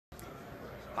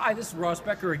Hi, this is Ross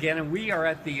Becker again, and we are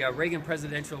at the Reagan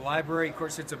Presidential Library. Of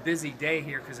course, it's a busy day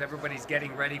here because everybody's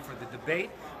getting ready for the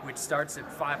debate, which starts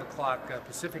at 5 o'clock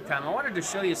Pacific time. I wanted to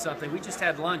show you something. We just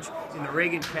had lunch in the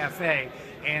Reagan Cafe,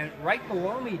 and right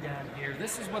below me down here,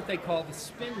 this is what they call the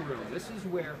spin room. This is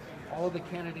where all of the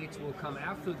candidates will come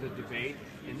after the debate,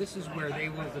 and this is where they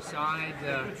will decide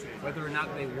whether or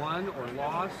not they won or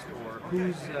lost, or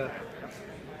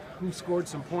who scored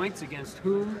some points against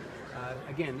whom.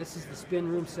 Again, this is the spin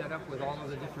room set up with all of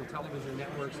the different television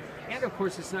networks. And of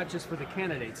course, it's not just for the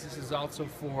candidates. This is also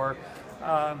for,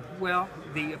 well,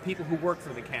 the people who work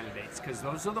for the candidates, because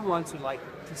those are the ones who like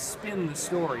to spin the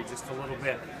story just a little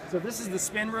bit. So this is the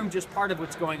spin room, just part of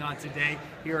what's going on today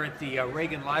here at the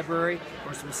Reagan Library. Of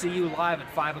course, we'll see you live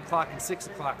at 5 o'clock and 6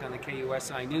 o'clock on the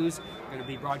KUSI News. We're going to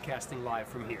be broadcasting live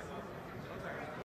from here.